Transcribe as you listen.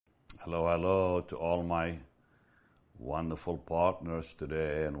Hello, hello to all my wonderful partners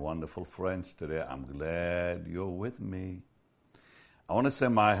today and wonderful friends today. I'm glad you're with me. I want to say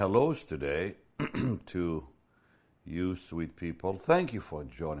my hellos today to you sweet people. Thank you for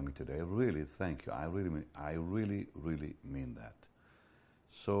joining me today. Really, thank you. I really mean that.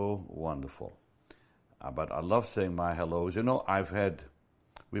 So wonderful. But I love saying my hellos. You know,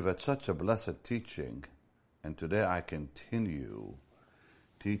 we've had such a blessed teaching, and today I continue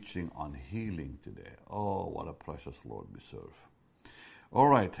teaching on healing today. Oh, what a precious Lord we serve. All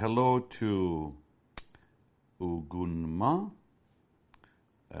right, hello to Ugunma.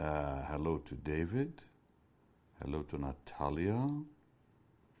 Hello to David. Hello to Natalia.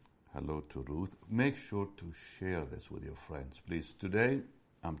 Hello to Ruth. Make sure to share this with your friends, please. Today,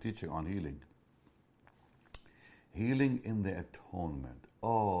 I'm teaching on healing. Healing in the atonement.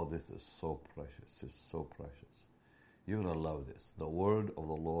 Oh, this is so precious. It's so precious. You're going to love this. The word of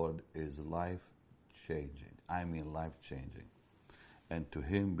the Lord is life-changing. I mean life-changing. And to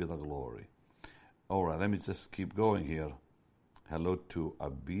Him be the glory. All right, let me just keep going here. Hello to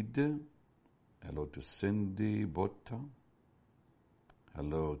Abid. Hello to Cindy Botta.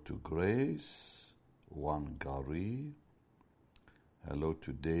 Hello to Grace Wangari. Hello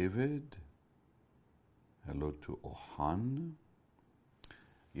to David. Hello to Ohan.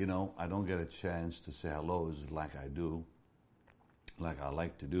 You know, I don't get a chance to say hellos like I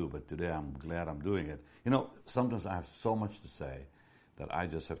like to do, but today I'm glad I'm doing it. You know, sometimes I have so much to say that I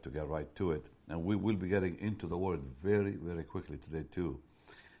just have to get right to it. And we will be getting into the word very quickly today too.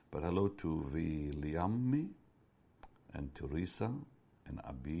 But hello to Viliammi and Teresa and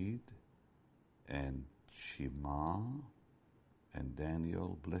Abid and Chima and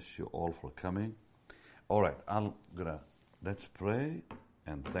Daniel. Bless you all for coming. All right, let's pray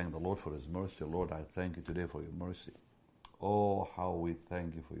and thank the Lord for His mercy. Lord, I thank you today for your mercy. Oh, how we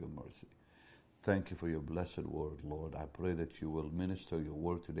thank you for your mercy. Thank you for your blessed word, Lord. I pray that you will minister your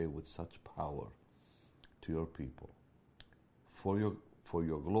word today with such power to your people. For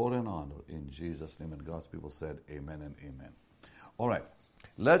your glory and honor, in Jesus' name. And God's people said amen and amen. All right,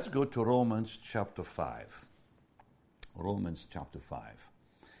 let's go to Romans chapter 5. Romans chapter 5.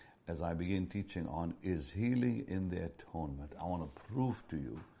 As I begin teaching on is healing in the atonement. I want to prove to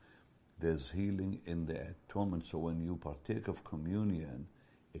you there's healing in the atonement. So when you partake of communion,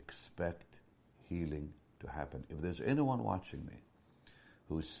 expect healing to happen. If there's anyone watching me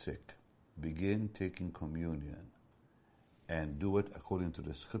who's sick, begin taking communion and do it according to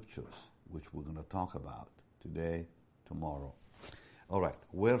the scriptures, which we're going to talk about today, tomorrow. All right.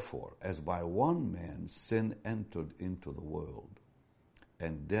 Wherefore, as by one man sin entered into the world,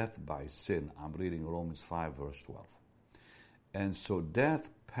 and death by sin. I'm reading Romans 5, verse 12. And so death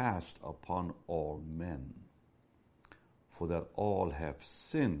passed upon all men, for that all have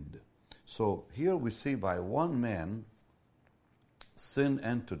sinned. So here we see by one man, sin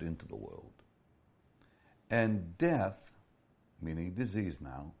entered into the world. And death, meaning disease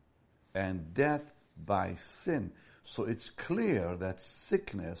now, and death by sin. So it's clear that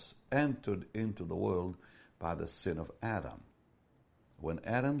sickness entered into the world by the sin of Adam. When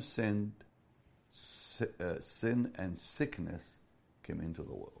Adam sinned, sin and sickness came into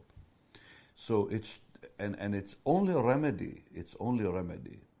the world. So its only remedy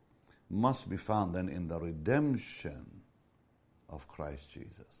must be found then in the redemption of Christ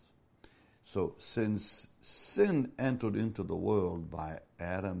Jesus. So since sin entered into the world by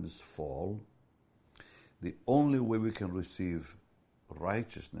Adam's fall, the only way we can receive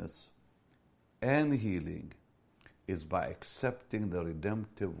righteousness and healing is by accepting the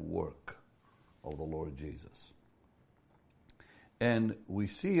redemptive work of the Lord Jesus. And we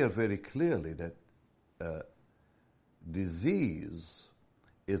see here very clearly that disease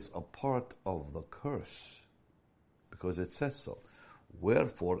is a part of the curse, because it says so.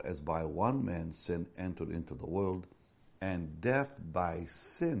 Wherefore, as by one man sin entered into the world, and death by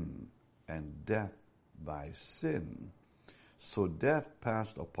sin, so death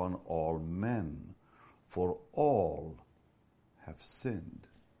passed upon all men, for all have sinned.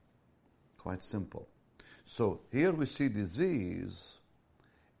 Quite simple. So here we see disease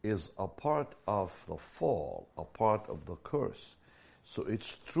is a part of the fall, a part of the curse. So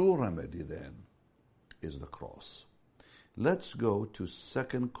its true remedy then is the cross. Let's go to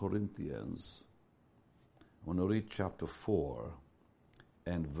 2 Corinthians. I want to read chapter 4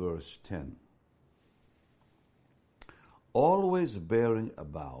 and verse 10. Always bearing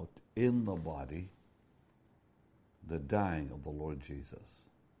about in the body the dying of the Lord Jesus,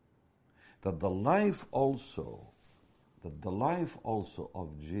 that the life also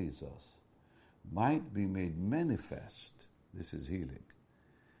of Jesus might be made manifest, this is healing,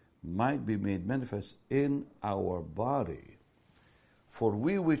 might be made manifest in our body. For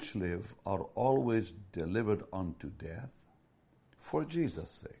we which live are always delivered unto death for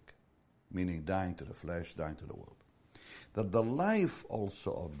Jesus' sake, meaning dying to the flesh, dying to the world, that the life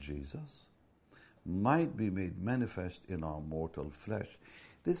also of Jesus might be made manifest in our mortal flesh.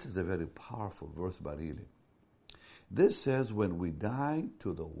 This is a very powerful verse about healing. This says when we die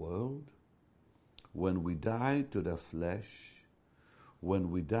to the world, when we die to the flesh,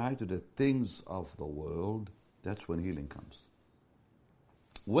 when we die to the things of the world, that's when healing comes.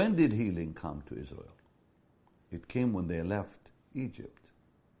 When did healing come to Israel? It came when they left Egypt,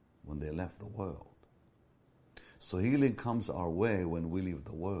 when they left the world. So healing comes our way when we leave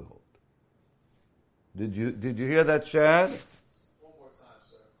the world. Did you hear that, Chad? One more time,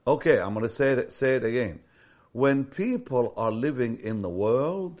 sir. Okay, I'm going to say it again. When people are living in the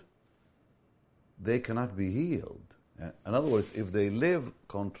world, they cannot be healed. In other words, if they live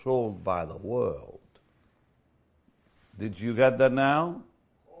controlled by the world. Did you get that now?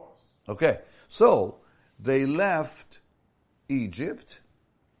 Of course. Okay, so they left Egypt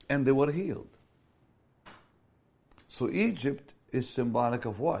and they were healed. So Egypt is symbolic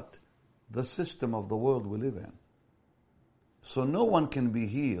of what? The system of the world we live in. So no one can be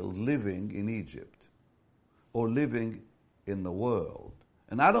healed living in Egypt or living in the world.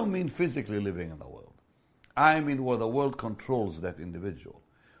 And I don't mean physically living in the world. I mean where the world controls that individual.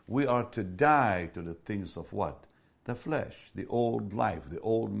 We are to die to the things of what? The flesh, the old life, the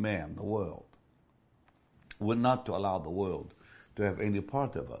old man, the world. We're not to allow the world to have any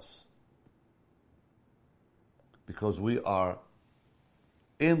part of us. Because we are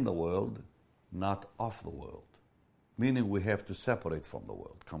in the world, not of the world. Meaning we have to separate from the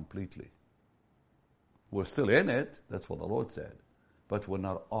world completely. We're still in it, that's what the Lord said, but we're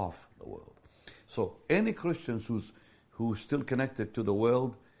not of the world. So any Christian who's still connected to the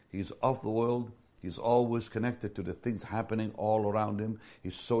world, he's of the world, he's always connected to the things happening all around him,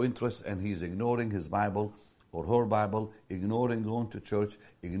 he's so interested and he's ignoring his Bible or her Bible, ignoring going to church,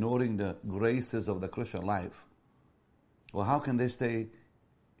 ignoring the graces of the Christian life. Well, how can they stay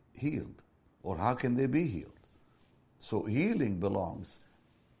healed? Or how can they be healed? So healing belongs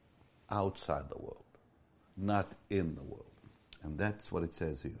outside the world, not in the world. And that's what it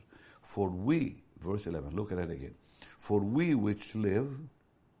says here. For we, verse 11, look at it again. For we which live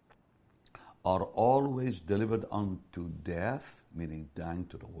are always delivered unto death, meaning dying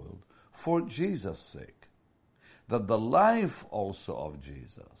to the world, for Jesus' sake, that the life also of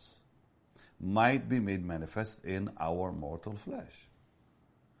Jesus might be made manifest in our mortal flesh.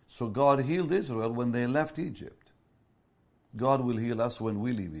 So God healed Israel when they left Egypt. God will heal us when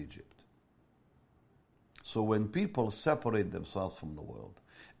we leave Egypt. So when people separate themselves from the world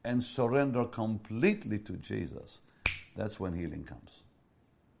and surrender completely to Jesus, that's when healing comes.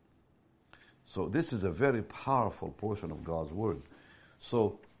 So this is a very powerful portion of God's Word.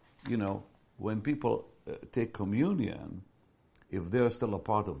 So, when people take communion, if they're still a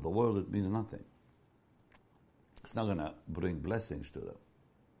part of the world, it means nothing. It's not going to bring blessings to them.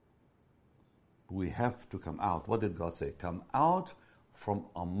 We have to come out. What did God say? Come out from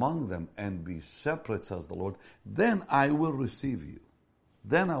among them and be separate, says the Lord. Then I will receive you.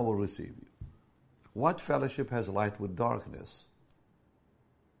 Then I will receive you. What fellowship has light with darkness?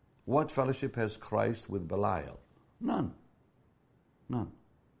 What fellowship has Christ with Belial? None. None.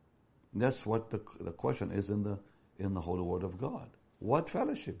 That's what the question is in the Holy Word of God. What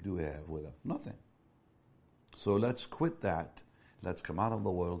fellowship do we have with Him? Nothing. So let's quit that. Let's come out of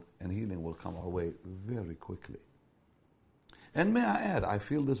the world, and healing will come our way very quickly. And may I add, I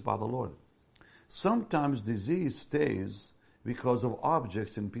feel this by the Lord. Sometimes disease stays because of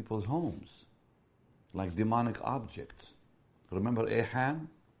objects in people's homes, like demonic objects. Remember Achan,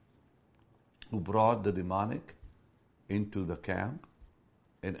 who brought the demonic into the camp,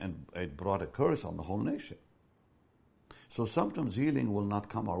 and it brought a curse on the whole nation. So sometimes healing will not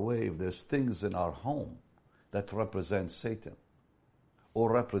come our way if there's things in our home that represent Satan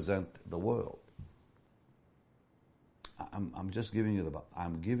or represent the world. I'm just giving you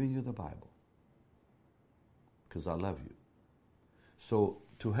I'm giving you the Bible because I love you. So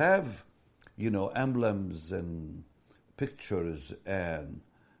to have, emblems and pictures and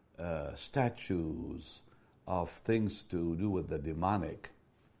statues of things to do with the demonic,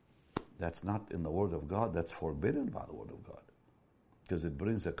 that's not in the Word of God. That's forbidden by the Word of God because it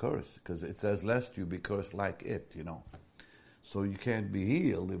brings a curse. Because it says, "Lest you be cursed like it." So you can't be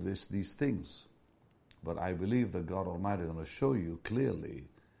healed if there's these things. But I believe that God Almighty is going to show you clearly,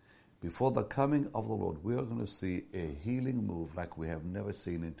 before the coming of the Lord, we are going to see a healing move like we have never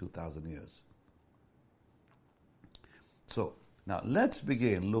seen in 2,000 years. So Now, let's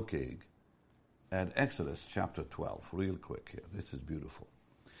begin looking at Exodus chapter 12, real quick here. This is beautiful.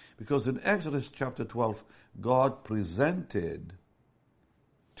 Because in Exodus chapter 12, God presented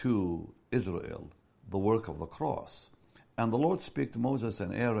to Israel the work of the cross. And the Lord spake to Moses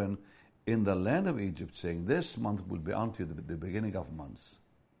and Aaron in the land of Egypt, saying, this month will be unto you the beginning of months.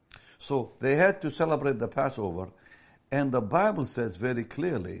 So they had to celebrate the Passover, and the Bible says very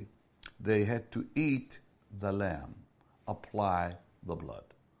clearly they had to eat the lamb, apply the blood.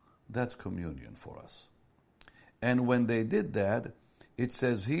 That's communion for us. And when they did that, it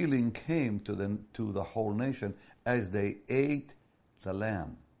says healing came to the whole nation as they ate the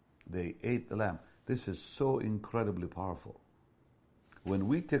lamb. They ate the lamb. This is so incredibly powerful. When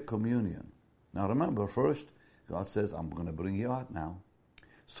we take communion, now remember, first, God says, I'm going to bring you out now.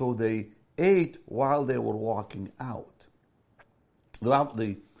 So they ate while they were walking out.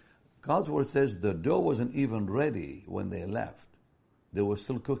 God's word says the dough wasn't even ready when they left. They were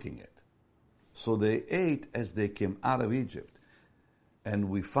still cooking it. So they ate as they came out of Egypt. And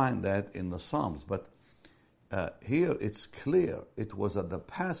we find that in the Psalms. But here it's clear it was at the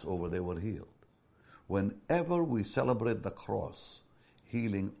Passover they were healed. Whenever we celebrate the cross,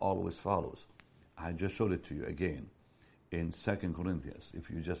 healing always follows. I just showed it to you again in 2 Corinthians,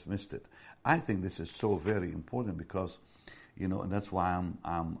 if you just missed it. I think this is so very important because, and that's why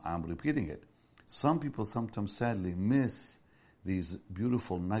I'm repeating it. Some people sometimes sadly miss these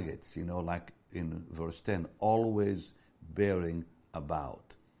beautiful nuggets, like in verse 10, always bearing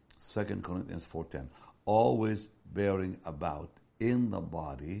about. 2 Corinthians 4:10, always bearing about in our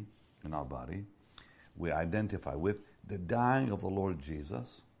body, we identify with the dying of the Lord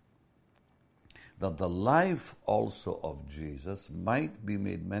Jesus, that the life also of Jesus might be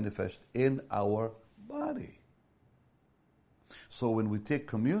made manifest in our body. So when we take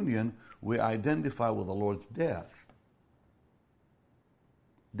communion, we identify with the Lord's death.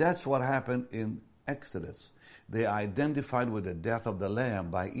 That's what happened in Exodus. They identified with the death of the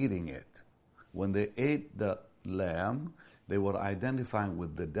lamb by eating it. When they ate the lamb, they were identifying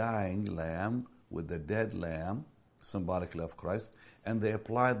with the dying lamb, with the dead lamb, symbolically of Christ, and they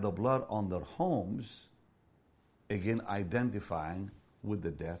applied the blood on their homes, again identifying with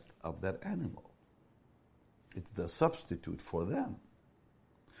the death of that animal. It's the substitute for them.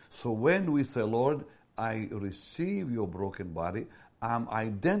 So when we say, Lord, I receive your broken body, I'm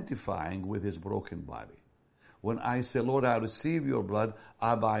identifying with his broken body. When I say, Lord, I receive your blood,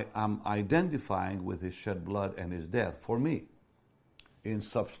 I'm identifying with his shed blood and his death for me in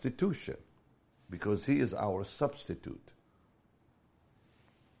substitution, because he is our substitute.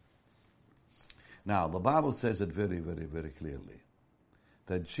 Now, the Bible says it very, very, very clearly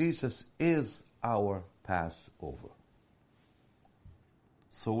that Jesus is our Passover.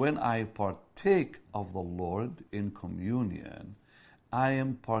 So when I partake of the Lord in communion, I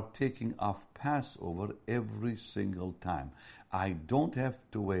am partaking of Passover every single time. I don't have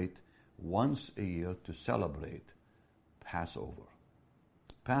to wait once a year to celebrate Passover.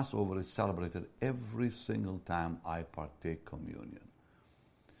 Passover is celebrated every single time I partake communion.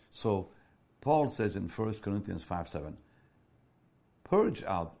 So Paul says in 1 Corinthians 5:7, purge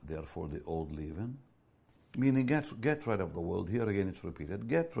out therefore the old leaven, meaning get rid of the world. Here again it's repeated,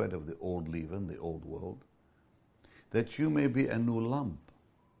 get rid of the old leaven, the old world, that you may be a new lump,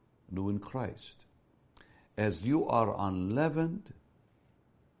 new in Christ. As you are unleavened,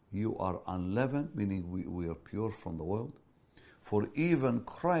 meaning we are pure from the world. For even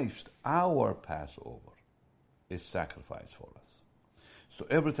Christ, our Passover, is sacrificed for us. So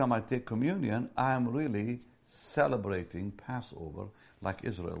every time I take communion, I am really celebrating Passover like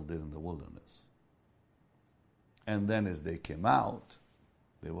Israel did in the wilderness. And then as they came out,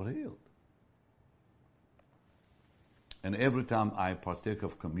 they were healed. And every time I partake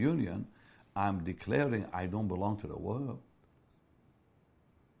of communion, I'm declaring I don't belong to the world.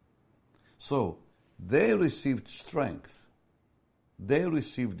 So they received strength. They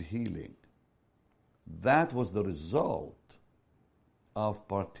received healing. That was the result of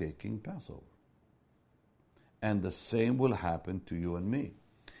partaking Passover. And the same will happen to you and me.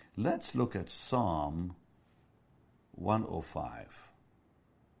 Let's look at Psalm 105.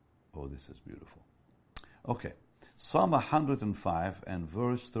 Oh, this is beautiful. Okay. Psalm 105 and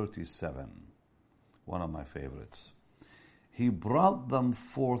verse 37. One of my favorites. He brought them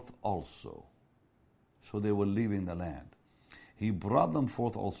forth also. So they were leaving the land. He brought them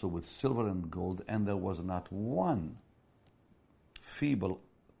forth also with silver and gold, and there was not one feeble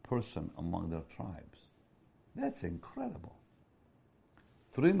person among their tribes. That's incredible.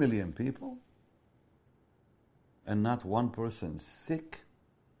 3 million people, and not one person sick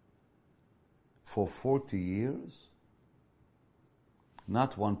for 40 years.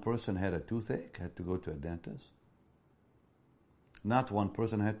 Not one person had a toothache, had to go to a dentist. Not one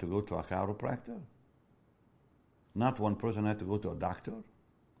person had to go to a chiropractor. Not one person had to go to a doctor.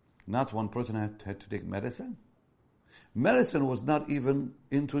 Not one person had to take medicine. Medicine was not even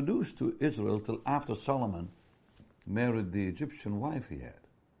introduced to Israel till after Solomon married the Egyptian wife he had.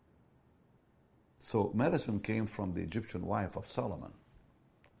 So medicine came from the Egyptian wife of Solomon.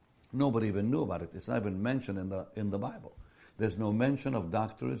 Nobody even knew about it. It's not even mentioned in the Bible. There's no mention of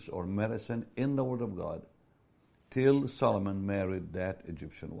doctors or medicine in the Word of God till Solomon married that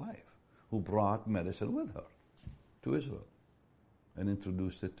Egyptian wife who brought medicine with her to Israel and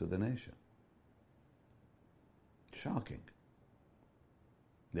introduced it to the nation. Shocking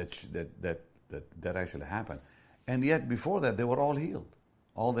that actually happened. And yet before that they were all healed.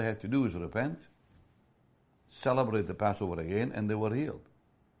 All they had to do is repent, celebrate the Passover again, and they were healed.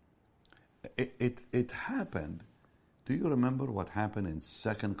 It happened. Do you remember what happened in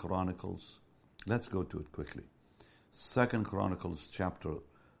 2 Chronicles? Let's go to it quickly. 2 Chronicles chapter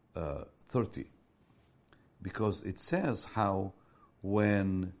 30. Because it says how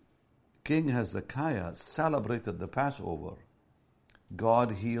when King Hezekiah celebrated the Passover,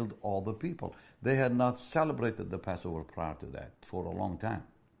 God healed all the people. They had not celebrated the Passover prior to that for a long time.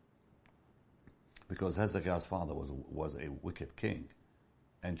 Because Hezekiah's father was a wicked king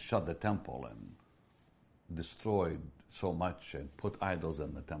and shut the temple and destroyed so much and put idols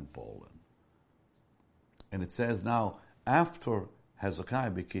in the temple. And it says now, after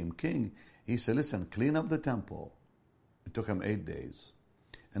Hezekiah became king, he said, listen, clean up the temple. It took him 8 days.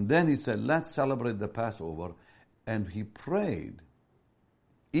 And then he said, let's celebrate the Passover. And he prayed,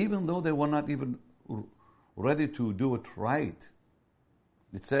 even though they were not even ready to do it right.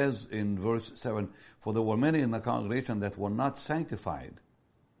 It says in verse 7, for there were many in the congregation that were not sanctified.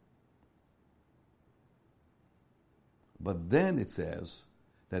 But then it says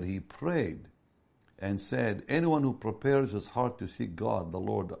that he prayed and said, anyone who prepares his heart to seek God, the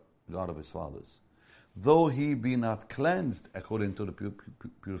Lord God of his fathers, though he be not cleansed according to the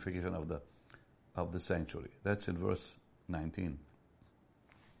purification of the sanctuary. That's in verse 19.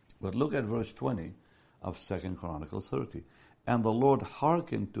 But look at verse 20 of 2 Chronicles 30. And the Lord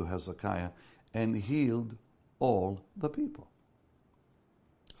hearkened to Hezekiah and healed all the people.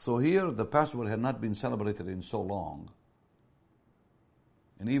 So here the Passover had not been celebrated in so long.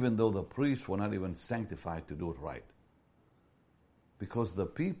 And even though the priests were not even sanctified to do it right. Because the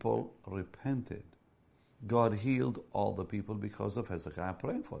people repented. God healed all the people because of Hezekiah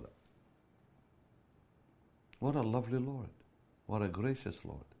praying for them. What a lovely Lord. What a gracious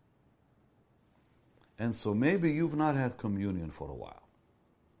Lord. And so maybe you've not had communion for a while.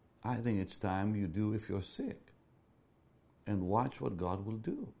 I think it's time you do if you're sick. And watch what God will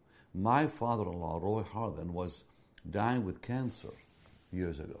do. My father-in-law, Roy Harden, was dying with cancer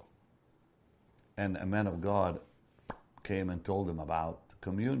years ago. And a man of God came and told him about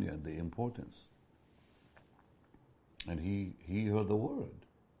communion, the importance. And he heard the word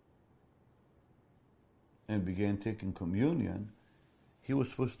and began taking communion. He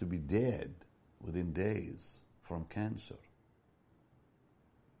was supposed to be dead within days from cancer.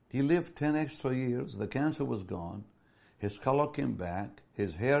 He lived 10 extra years. The cancer was gone. His color came back.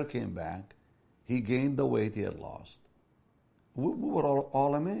 His hair came back. He gained the weight he had lost. We were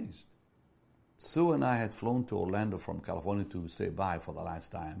all amazed. Sue and I had flown to Orlando from California to say bye for the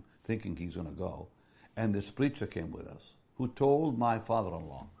last time, thinking he's going to go. And this preacher came with us who told my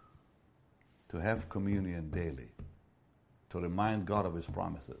father-in-law to have communion daily, to remind God of his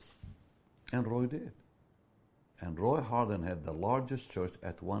promises. And Roy did. And Roy Harden had the largest church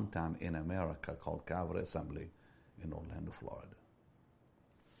at one time in America called Calvary Assembly in Orlando, Florida.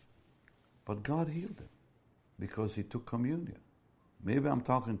 But God healed him because he took communion. Maybe I'm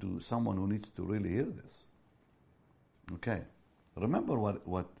talking to someone who needs to really hear this. Okay. Remember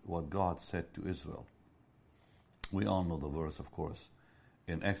what God said to Israel. We all know the verse, of course,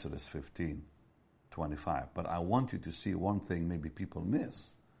 in Exodus 15:25. But I want you to see one thing maybe people miss.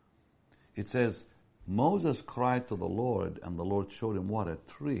 It says, Moses cried to the Lord, and the Lord showed him what? A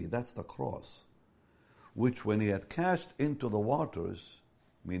tree. That's the cross. Which when he had cast into the waters,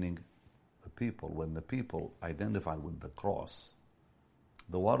 meaning the people, when the people identified with the cross,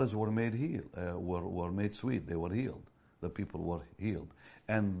 the waters were made were made sweet. They were healed. The people were healed.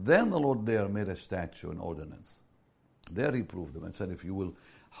 And then the Lord there made a statute, an ordinance. There he proved them and said, if you will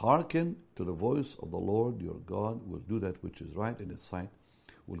hearken to the voice of the Lord your God, will do that which is right in his sight,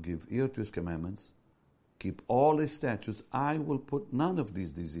 will give ear to his commandments, keep all his statutes, I will put none of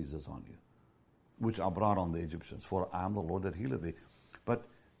these diseases on you, which I brought on the Egyptians, for I am the Lord that healeth thee. But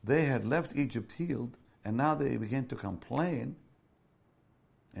they had left Egypt healed, and now they began to complain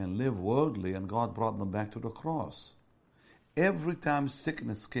and live worldly, and God brought them back to the cross. Every time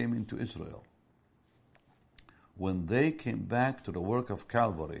sickness came into Israel, when they came back to the work of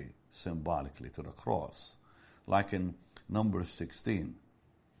Calvary, symbolically to the cross, like in Numbers 16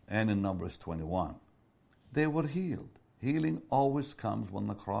 and in Numbers 21, they were healed. Healing always comes when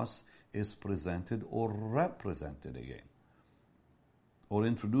the cross is presented or represented again, or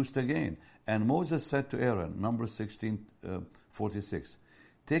introduced again. And Moses said to Aaron, Numbers 16:46,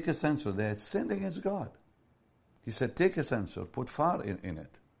 take a censer. They had sinned against God. He said, take a censer, put fire in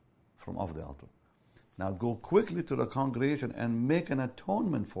it from off the altar. Now go quickly to the congregation and make an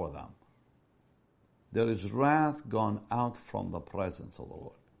atonement for them. There is wrath gone out from the presence of the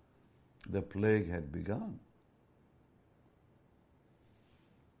Lord. The plague had begun.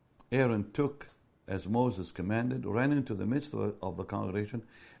 Aaron took, as Moses commanded, ran into the midst of the congregation,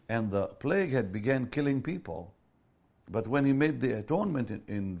 and the plague had begun killing people. But when he made the atonement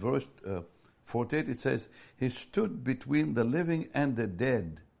in verse 48, it says, he stood between the living and the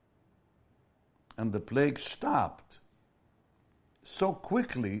dead, and the plague stopped. So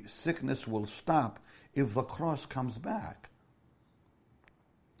quickly, sickness will stop if the cross comes back.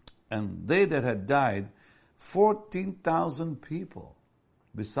 And they that had died, 14,000 people,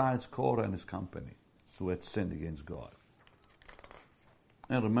 besides Korah and his company, who had sinned against God.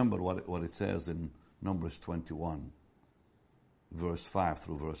 And remember what it says in Numbers 21, verse 5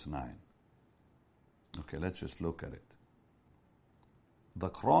 through verse 9. Okay, let's just look at it. The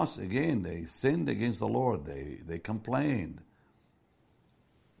cross, again, they sinned against the Lord. They complained.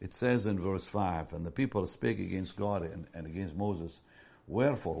 It says in verse 5, and the people spake against God and against Moses,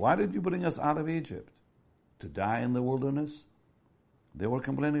 wherefore, why did you bring us out of Egypt? To die in the wilderness? They were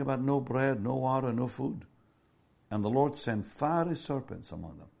complaining about no bread, no water, no food. And the Lord sent fiery serpents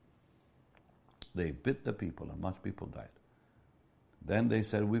among them. They bit the people, and much people died. Then they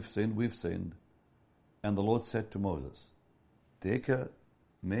said, we've sinned. And the Lord said to Moses,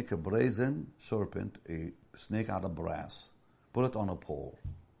 make a brazen serpent, a snake out of brass, put it on a pole,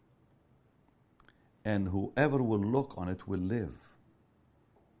 and whoever will look on it will live.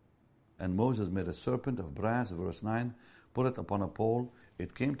 And Moses made a serpent of brass, verse 9, put it upon a pole.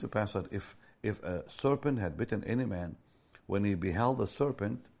 It came to pass that if a serpent had bitten any man, when he beheld the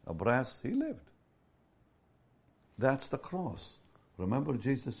serpent of brass, he lived. That's the cross. Remember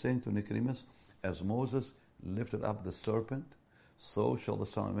Jesus saying to Nicodemus, as Moses lifted up the serpent, so shall the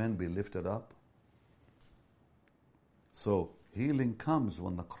Son of Man be lifted up. So healing comes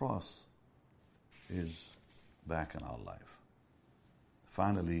when the cross is back in our life.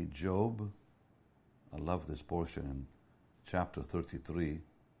 Finally, Job. I love this portion in chapter 33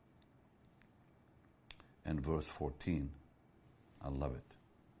 and verse 14. I love it.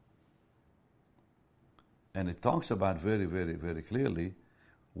 And it talks about very, very, very clearly,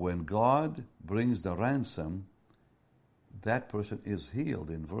 when God brings the ransom, that person is healed.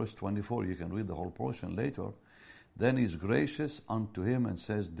 In verse 24, you can read the whole portion later. Then he's gracious unto him and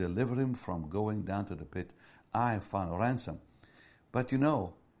says, deliver him from going down to the pit. I have found a ransom. But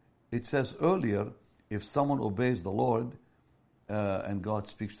it says earlier, if someone obeys the Lord, and God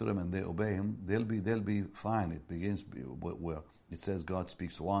speaks to them and they obey him, they'll be fine. It begins where it says God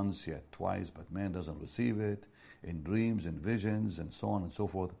speaks once, yet twice, but man doesn't receive it, in dreams and visions and so on and so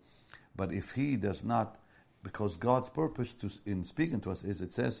forth. But if he does not, because God's purpose in speaking to us is,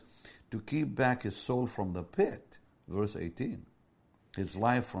 it says, to keep back his soul from the pit, verse 18, his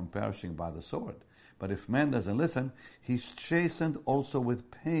life from perishing by the sword. But if man doesn't listen, he's chastened also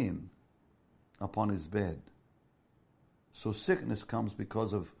with pain upon his bed. So sickness comes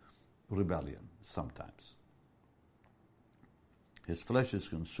because of rebellion sometimes. His flesh is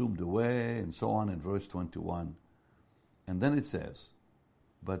consumed away, and so on in verse 21. And then it says,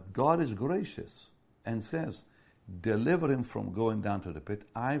 but God is gracious and says, deliver him from going down to the pit.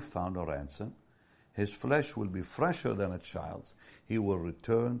 I found a ransom. His flesh will be fresher than a child's. He will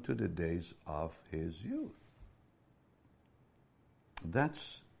return to the days of his youth.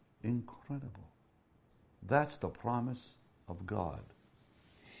 That's incredible. That's the promise of God.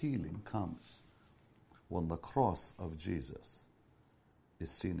 Healing comes when the cross of Jesus is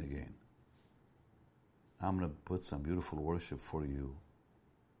seen again. I'm going to put some beautiful worship for you.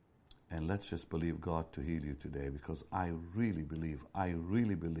 And let's just believe God to heal you today, because I really believe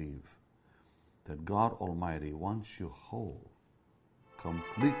that God Almighty wants you whole,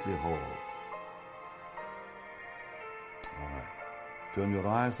 completely whole. All right. Turn your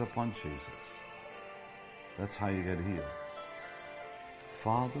eyes upon Jesus. That's how you get healed.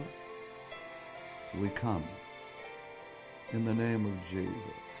 Father, we come in the name of Jesus.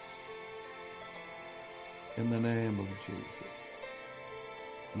 In the name of Jesus.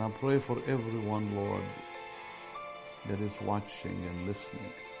 And I pray for everyone, Lord, that is watching and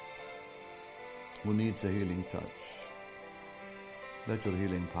listening, who needs a healing touch. Let your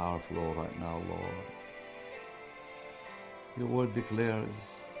healing power flow right now, Lord. Your word declares,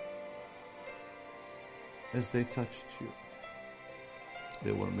 as they touched you,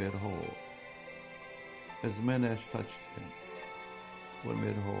 they were made whole. As many as touched him were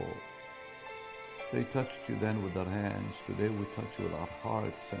made whole. They touched you then with their hands. Today we touch you with our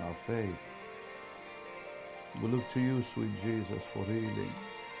hearts and our faith. We look to you, sweet Jesus, for healing.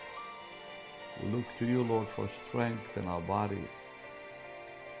 We look to you, Lord, for strength in our body.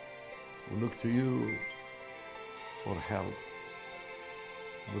 We look to you for health.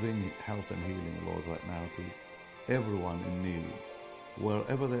 Bring health and healing, Lord, right now to everyone in need,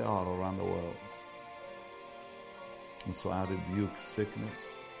 wherever they are around the world. And so I rebuke sickness.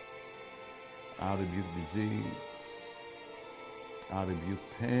 I rebuke disease. I rebuke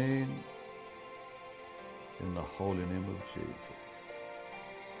pain in the holy name of Jesus.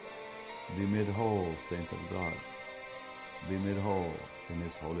 Be made whole, saint of God. Be made whole in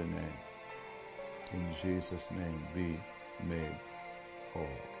his holy name. In Jesus' name, be made whole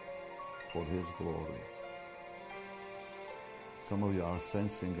for his glory. Some of you are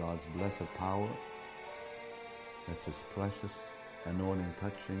sensing God's blessed power. It's his precious anointing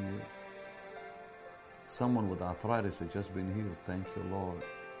touching you. Someone with arthritis has just been healed. Thank you, Lord.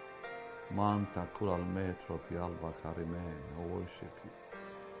 Manta kural metro pialba karime. I worship you.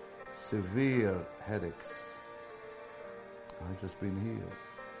 Severe headaches have just been healed.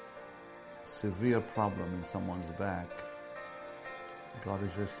 Severe problem in someone's back. God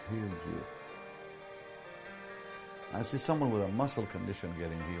has just healed you. I see someone with a muscle condition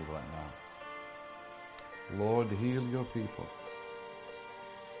getting healed right now. Lord, heal your people.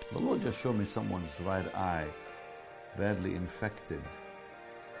 The Lord just showed me someone's right eye badly infected,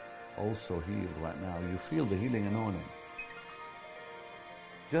 also healed right now. You feel the healing anointing.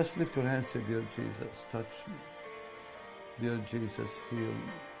 Just lift your hands and say, dear Jesus, touch me. Dear Jesus, heal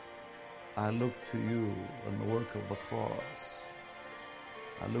me. I look to you and the work of the cross.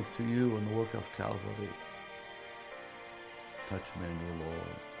 I look to you and the work of Calvary. Touch me in your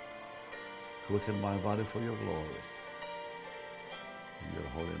Lord. Quicken my body for your glory. In your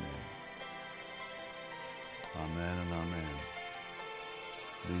holy name. Amen and amen.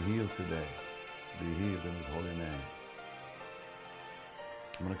 Be healed today. Be healed in his holy name.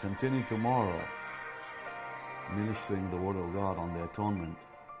 I'm going to continue tomorrow ministering the word of God on the atonement.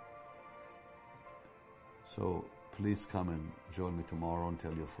 So please come and join me tomorrow and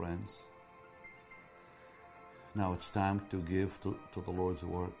tell your friends. Now it's time to give to the Lord's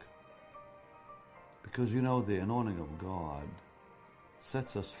work. Because you know the anointing of God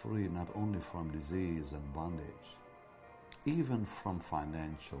sets us free not only from disease and bondage, even from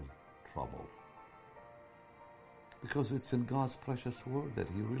financial trouble. Because it's in God's precious word that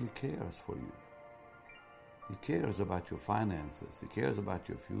he really cares for you. He cares about your finances. He cares about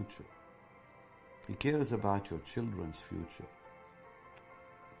your future. He cares about your children's future.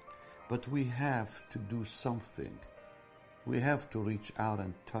 But we have to do something. We have to reach out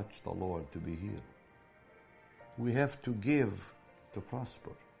and touch the Lord to be healed. We have to give to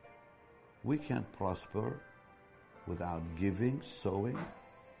prosper. We can't prosper without giving, sowing.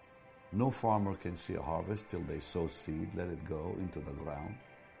 No farmer can see a harvest till they sow seed, let it go into the ground.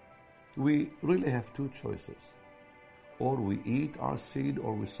 We really have two choices. Or we eat our seed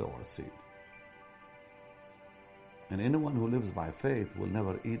or we sow our seed. And anyone who lives by faith will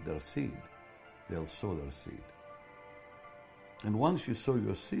never eat their seed. They'll sow their seed. And once you sow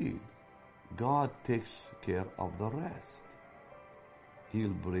your seed, God takes care of the rest. He'll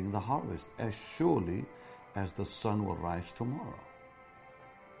bring the harvest as surely as the sun will rise tomorrow.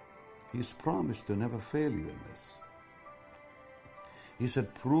 He's promised to never fail you in this. He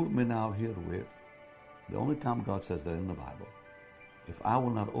said, prove me now herewith. The only time God says that in the Bible, if I will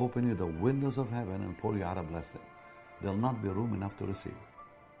not open you the windows of heaven and pour you out a blessing, there'll not be room enough to receive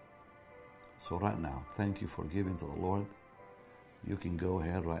it. So right now, thank you for giving to the Lord. You can go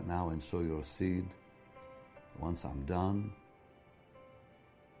ahead right now and sow your seed. Once I'm done,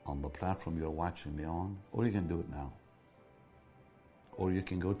 on the platform you're watching me on, or you can do it now. Or you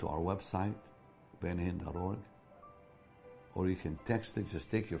can go to our website, bennyhinn.org, or you can text it. Just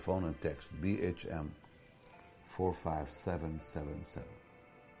take your phone and text BHM 45777.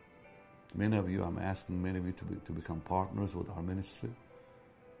 Many of you, I'm asking many of you to become partners with our ministry,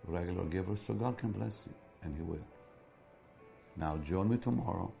 regular givers, so God can bless you, and He will. Now join me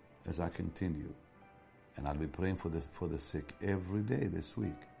tomorrow as I continue, and I'll be praying for the sick every day this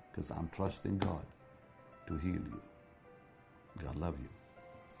week, because I'm trusting God to heal you. God love you.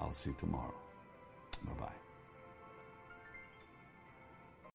 I'll see you tomorrow. Bye-bye.